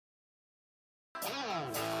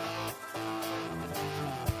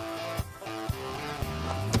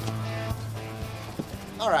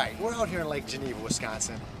All right, we're out here in Lake Geneva,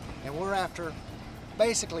 Wisconsin, and we're after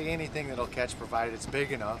basically anything that'll catch, provided it's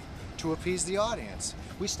big enough to appease the audience.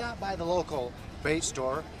 We stopped by the local bait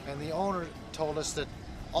store, and the owner told us that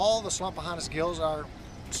all the Slumpahannes gills are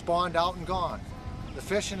spawned out and gone. The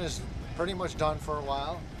fishing is pretty much done for a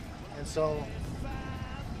while, and so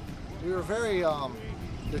we were very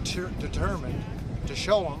determined to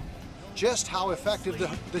show them just how effective the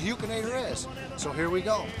Hukinator is. So here we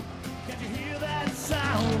go. Can you hear that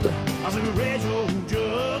sound? I was in a radio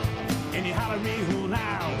jug, and you holler real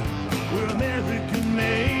loud. We're American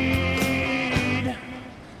made,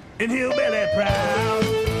 and hillbilly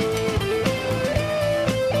proud.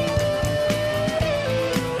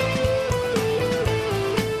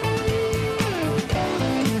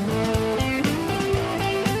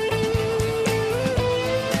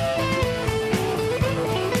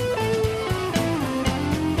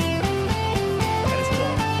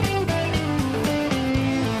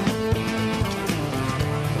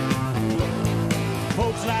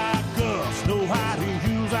 Folks like us know how to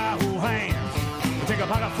use our whole hands. We take a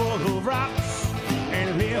pocket full of rocks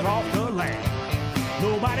and live off the land.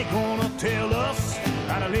 Nobody gonna tell us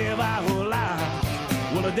how to live our whole lives.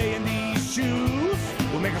 Well, a day in these shoes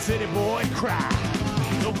will make a city boy cry.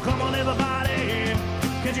 So come on, everybody,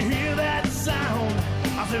 can't you hear that sound?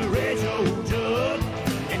 I said radio jug,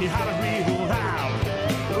 and you holler real loud.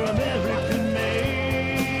 We're American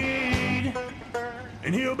made,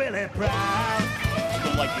 and hillbilly proud.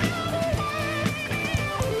 Don't like this.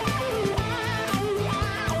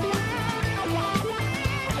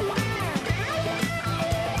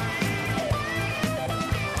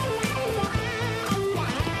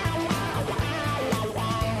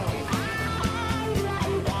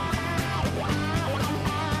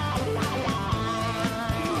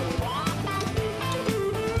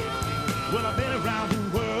 Well, I've been around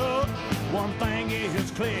the world, one thing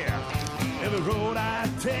is clear. Every road I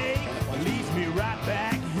take leads me right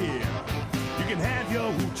back here. You can have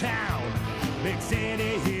your town, big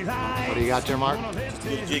city lights. What do you got there, Mark? It's a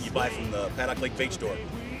little jig you buy from the Paddock Lake Bait Store.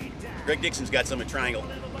 Greg Dixon's got some in Triangle,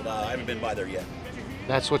 but I haven't been by there yet.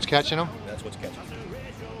 That's what's catching them? That's what's catching.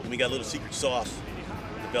 And we got a little secret sauce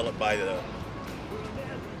developed by the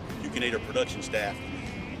Hukinator production staff.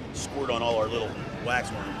 Squirt on all our little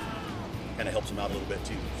waxworms. Kind of helps them out a little bit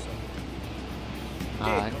too. So.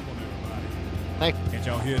 All right. Thank you. Can't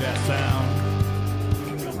y'all hear that sound?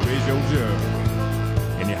 Raise your jug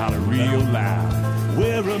and you holler real loud.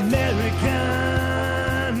 We're American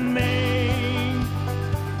made.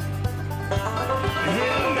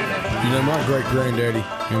 You know, my great-granddaddy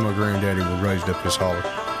and my granddaddy were raised up this holler.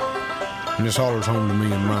 And this holler's home to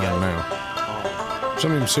me and mine now.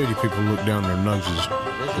 Some of them city people look down their noses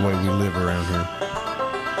the way we live around here.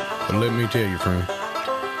 But let me tell you, friend,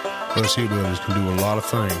 us hillbillies can do a lot of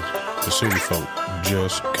things the city folk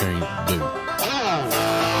just can't do.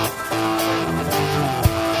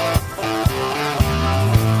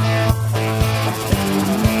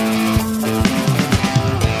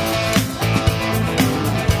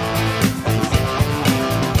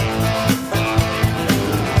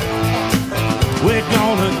 We're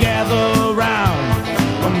gonna gather round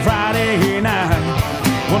on Friday night.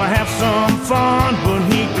 Wanna have some fun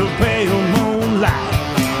beneath the pale moonlight.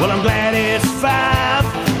 Well, I'm glad it's 5,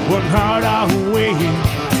 working hard all week.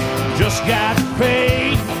 Just got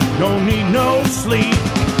paid, don't need no sleep.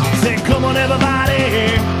 Said, come on,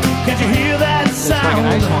 everybody, can't you hear that sound?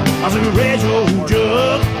 I was in a radio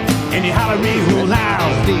jug, and you holler real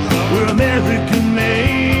loud. We're American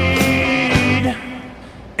made,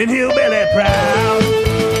 and hillbilly proud.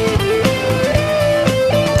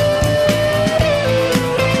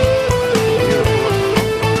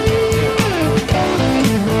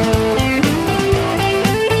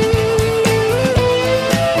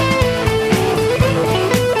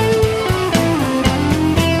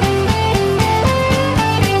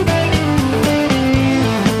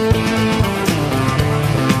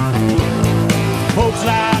 Folks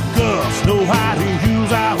like us know how to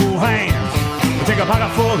use our whole hands. We take a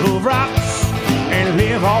pocket full of rocks and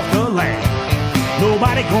live off the land.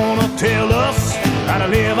 Nobody gonna tell us how to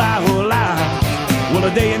live our whole lives. Well,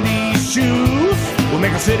 a day in these shoes will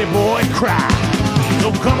make a city boy cry.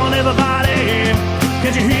 So come on, everybody,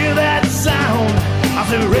 can't you hear that sound? I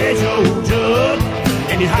said radio jug,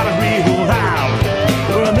 and you holler real loud.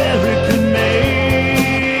 We're American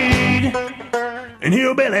made, and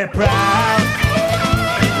hillbilly proud.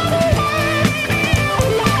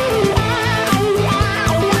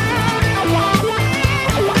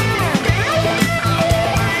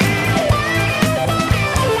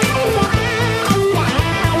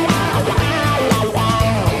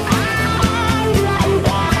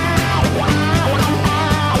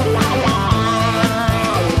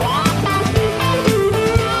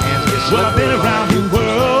 Well, I've been around the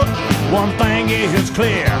world, one thing is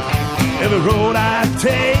clear. Every road I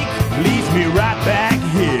take leads me right back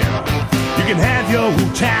here. You can have your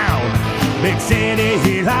town, big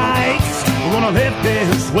city lights. We're gonna live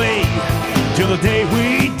this way till the day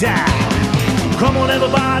we die. Come on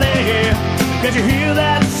everybody, can't you hear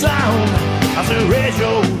that sound? I say raise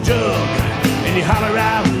your jug and you holler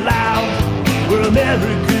out loud. We're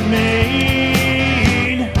American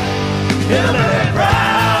made, Hillbilly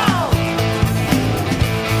proud.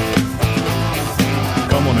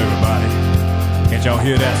 Come on everybody, can't y'all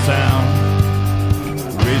hear that sound?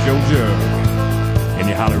 Raise your jug and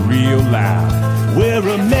you holler real loud. We're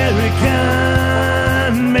American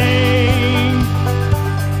made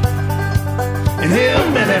and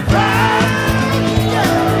Hillbilly proud.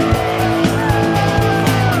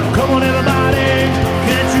 Come on everybody,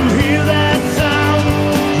 can't you hear that sound?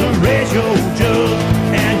 So raise your jug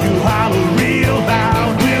and you holler real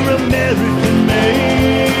loud. We're American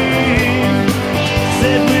made.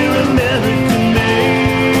 Said we're American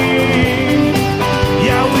made.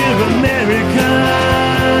 Yeah, we're American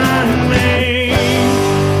made.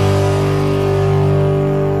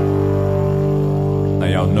 Now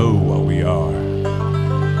y'all know